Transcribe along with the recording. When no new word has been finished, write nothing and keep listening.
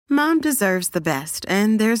Mom deserves the best,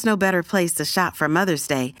 and there's no better place to shop for Mother's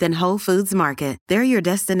Day than Whole Foods Market. They're your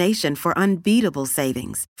destination for unbeatable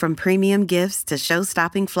savings, from premium gifts to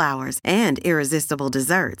show-stopping flowers and irresistible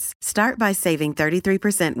desserts. Start by saving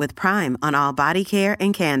 33% with Prime on all body care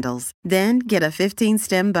and candles. Then get a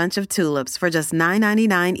 15-stem bunch of tulips for just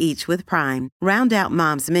 $9.99 each with Prime. Round out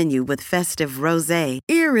Mom's menu with festive rosé,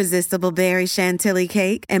 irresistible berry chantilly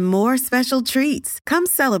cake, and more special treats. Come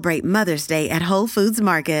celebrate Mother's Day at Whole Foods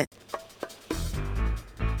Market.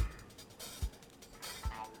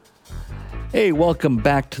 Hey, welcome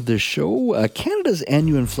back to the show. Canada's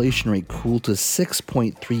annual inflation rate cooled to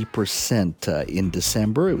 6.3% in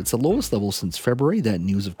December. It's the lowest level since February. That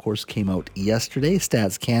news, of course, came out yesterday.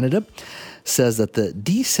 Stats Canada says that the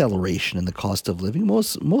deceleration in the cost of living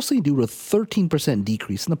was mostly due to a 13%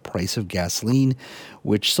 decrease in the price of gasoline,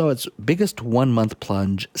 which saw its biggest one-month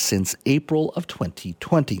plunge since April of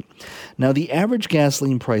 2020. Now, the average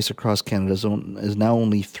gasoline price across Canada is now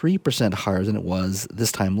only 3% higher than it was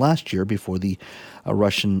this time last year before the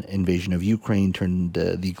Russian invasion of Ukraine turned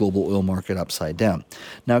the global oil market upside down.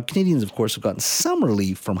 Now, Canadians, of course, have gotten some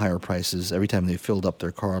relief from higher prices every time they filled up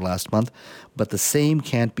their car last month, but the same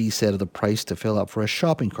can't be said of the price to fill up for a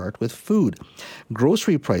shopping cart with food.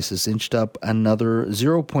 Grocery prices inched up another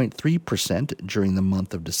 0.3% during the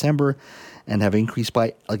month of December and have increased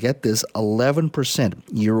by, get this, 11%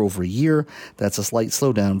 year over year. That's a slight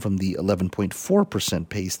slowdown from the 11.4%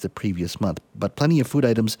 pace the previous month. But plenty of food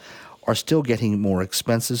items are still getting more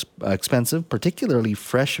expensive, particularly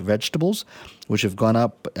fresh vegetables, which have gone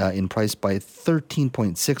up in price by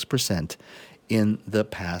 13.6% in the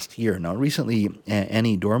past year. Now, recently,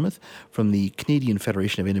 Annie Dormuth from the Canadian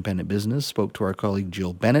Federation of Independent Business spoke to our colleague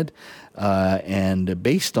Jill Bennett, and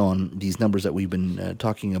based on these numbers that we've been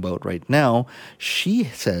talking about right now, she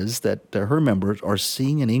says that her members are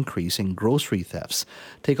seeing an increase in grocery thefts.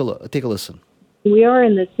 Take a listen. We are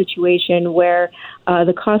in this situation where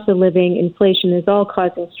the cost of living, inflation is all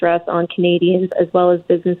causing stress on Canadians as well as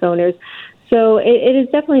business owners. So it is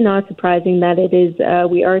definitely not surprising that it is.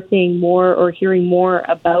 We are seeing more or hearing more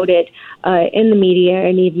about it in the media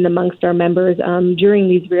and even amongst our members during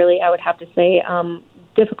these really, I would have to say,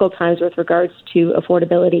 difficult times with regards to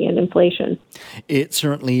affordability and inflation. It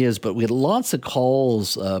certainly is, but we had lots of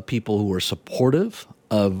calls, people who are supportive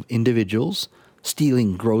of individuals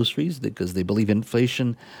stealing groceries because they believe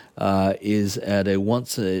inflation is at a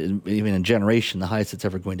even a generation, the highest it's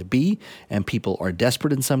ever going to be, and people are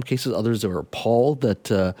desperate in some cases. Others are appalled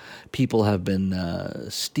that people have been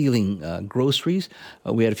stealing groceries.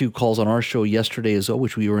 We had a few calls on our show yesterday as well,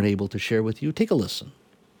 which we weren't able to share with you. Take a listen.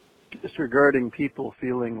 Just regarding people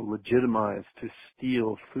feeling legitimized to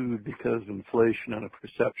steal food because of inflation and a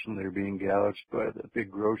perception they're being gouged by the big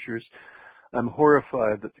grocers, I'm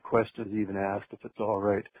horrified that the question is even asked if it's all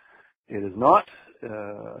right. It is not.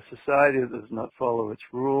 A society that does not follow its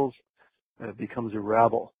rules becomes a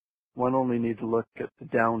rabble. One only needs to look at the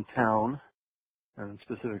downtown, and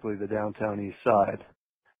specifically the downtown east side,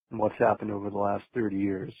 and what's happened over the last 30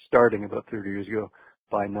 years, starting about 30 years ago,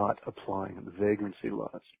 by not applying the vagrancy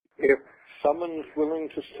laws. If someone's willing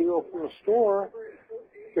to steal from a store,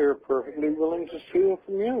 they're perfectly willing to steal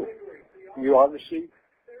from you. You obviously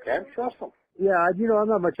can't trust them. Yeah, I'm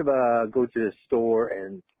not much of a go to the store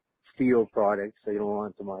and steal products,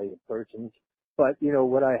 onto my persons. But,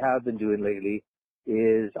 what I have been doing lately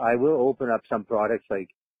is I will open up some products like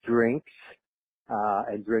drinks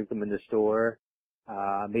and drink them in the store,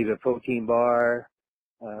 maybe a protein bar,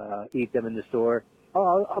 eat them in the store.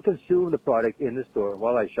 I'll consume the product in the store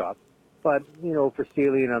while I shop. But, for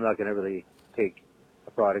stealing, I'm not going to really take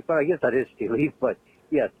a product. But I guess that is stealing. But,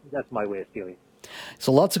 yes, that's my way of stealing.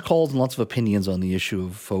 So lots of calls and lots of opinions on the issue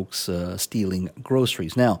of folks stealing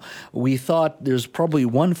groceries. Now, we thought there's probably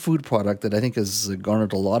one food product that I think has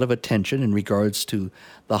garnered a lot of attention in regards to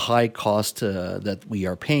the high cost that we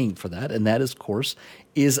are paying for that, and that, of course,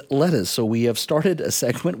 is lettuce. So we have started a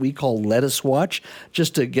segment we call Lettuce Watch,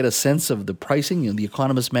 just to get a sense of the pricing. The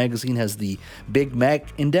Economist magazine has the Big Mac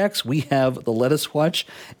Index. We have the Lettuce Watch,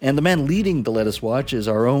 and the man leading the Lettuce Watch is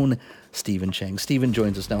our own Stephen Chang. Stephen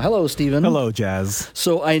joins us now. Hello, Stephen. Hello, Jazz.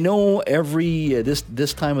 So I know every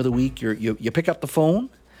this time of the week you pick up the phone,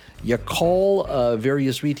 you call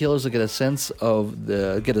various retailers to get a sense of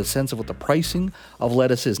what the pricing of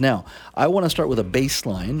lettuce is. Now, I want to start with a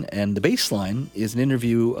baseline, and the baseline is an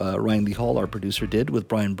interview Ryan Lee Hall, our producer, did with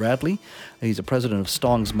Brian Bradley. He's the president of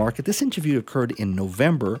Stong's Market. This interview occurred in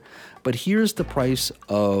November, but here's the price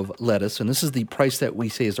of lettuce, and this is the price that we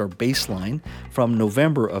say is our baseline from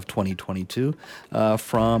November of 2022.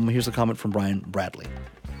 Here's a comment from Brian Bradley.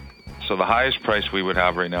 So the highest price we would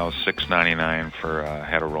have right now is $6.99 for a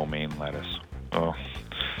head of romaine lettuce. Oh,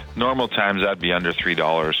 normal times that'd be under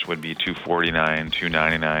 $3, would be $2.49,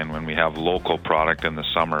 $2.99. When we have local product in the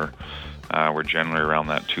summer, we're generally around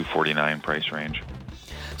that $2.49 price range.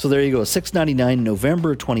 So there you go, $6.99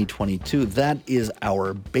 November 2022. That is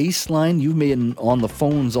our baseline. You've been on the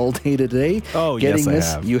phones all day today. Oh, getting yes, this.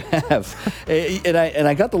 I have. You have. and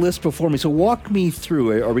I got the list before me. So walk me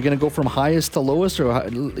through. Are we going to go from highest to lowest, or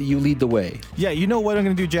you lead the way? Yeah, you know what I'm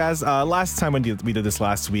going to do, Jazz? Last time when we did this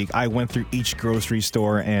last week, I went through each grocery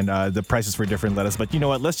store and the prices for different lettuce. But you know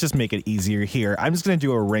what? Let's just make it easier here. I'm just going to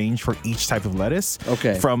do a range for each type of lettuce.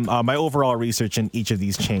 Okay. From my overall research in each of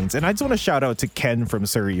these chains. And I just want to shout out to Ken from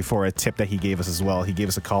Surrey for a tip that he gave us as well. He gave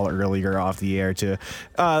us a call earlier off the air to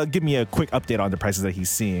give me a quick update on the prices that he's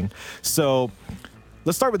seeing. So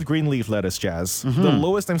let's start with green leaf lettuce, Jazz. Mm-hmm. The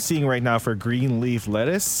lowest I'm seeing right now for green leaf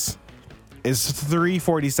lettuce is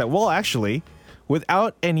 $3.47. Well, actually,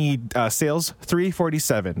 without any sales,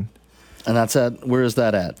 $3.47. And that's at, where is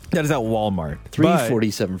that at? That is at Walmart.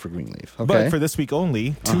 $3.47 for green leaf. Okay. But for this week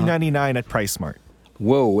only, $2.99 at PriceSmart.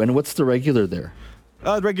 Whoa, and what's the regular there?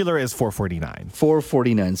 The regular is $4.49.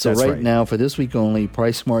 $4.49. So That's right right. now, for this week only,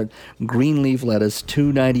 PriceSmart green leaf lettuce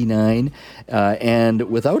 $2.99, and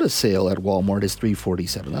without a sale at Walmart is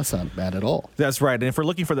 $3.47. That's not bad at all. That's right. And if we're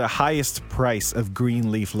looking for the highest price of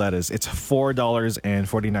green leaf lettuce, it's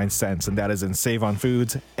 $4.49, and that is in Save on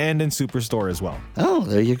Foods and in Superstore as well. Oh,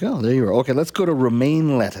 there you go. There you are. Okay, let's go to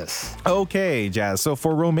romaine lettuce. Okay, Jazz. So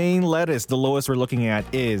for romaine lettuce, the lowest we're looking at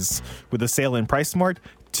is, with a sale in PriceSmart,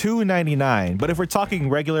 $2.99. But if we're talking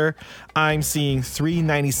regular, I'm seeing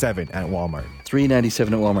 $3.97 at Walmart. $3.97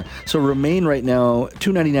 at Walmart. So romaine right now,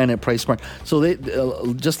 $2.99 at PriceSmart. So they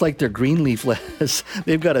just like their green leaf lettuce,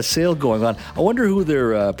 they've got a sale going on. I wonder who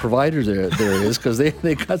their provider there is, because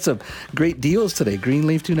they got some great deals today. Green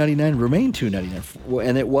leaf $2.99, romaine $2.99,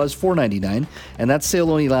 and it was $4.99. And that sale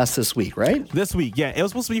only lasts this week, right? This week, yeah. It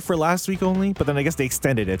was supposed to be for last week only, but then I guess they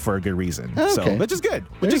extended it for a good reason. Okay. So, which is good.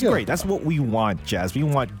 Which is great. That's what we want, Jazz. We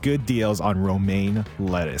want good deals on romaine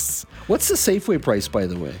lettuce. What's the Safeway price, by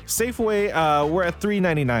the way? Safeway, we're at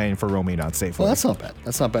 $3.99 for romaine on Safeway. Well, that's not bad.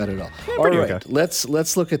 That's not bad at all. Yeah, All pretty right, okay.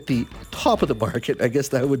 let's look at the top of the market. I guess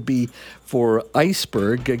that would be for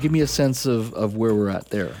iceberg. Give me a sense of where we're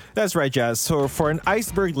at there. That's right, Jazz. So for an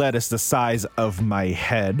iceberg lettuce the size of my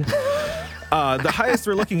head, the highest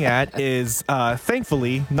we're looking at is,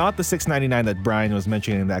 thankfully, not the $6.99 that Brian was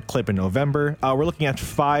mentioning in that clip in November. We're looking at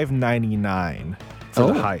 $5.99 for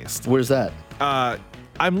the highest. Where's that?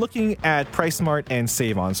 I'm looking at PriceSmart and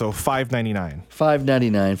Save On, so $5.99.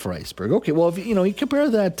 $5.99 for iceberg. Okay, well, if you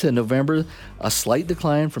compare that to November, a slight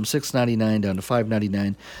decline from $6.99 down to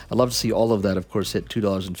 $5.99. I'd love to see all of that, of course, hit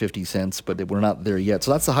 $2.50, but we're not there yet.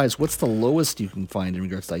 So that's the highest. What's the lowest you can find in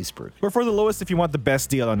regards to iceberg? But for the lowest, if you want the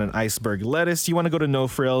best deal on an iceberg lettuce, you want to go to No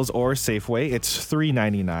Frills or Safeway. It's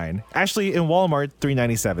 $3.99. Actually, in Walmart,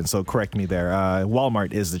 $3.97. So correct me there.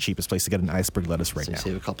 Walmart is the cheapest place to get an iceberg lettuce right So now.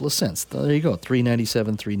 save a couple of cents. There you go,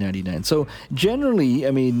 $3.97, $3.99. So generally,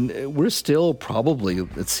 I mean, we're still probably,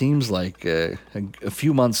 it seems like a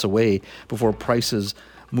few months away before prices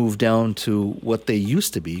move down to what they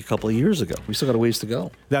used to be a couple of years ago. We still got a ways to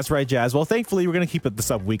go. That's right, Jazz. Well, thankfully, we're going to keep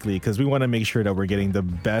this up weekly because we want to make sure that we're getting the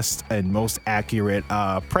best and most accurate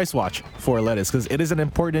price watch for lettuce, because it is an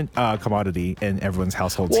important commodity in everyone's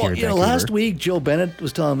households here in Vancouver. Last week, Jill Bennett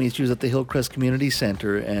was telling me she was at the Hillcrest Community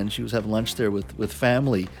Center and she was having lunch there with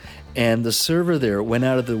family. And the server there went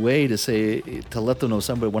out of the way to let them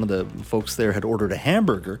know one of the folks there had ordered a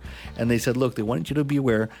hamburger. And they said, look, they want you to be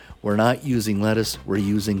aware, we're not using lettuce, we're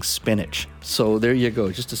using spinach. So there you go.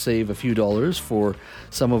 Just to save a few dollars for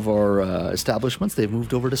some of our establishments, they've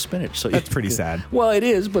moved over to spinach. So that's pretty sad. Well, it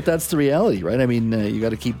is, but that's the reality, right? I mean, you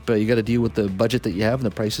got to deal with the budget that you have and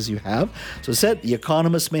the prices you have. So The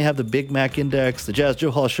Economist may have the Big Mac Index. The Jazz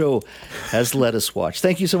Joe Hall Show has Lettuce Watch.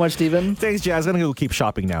 Thank you so much, Stephen. Thanks, Jazz. I'm going to go keep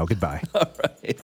shopping now. Goodbye. All right.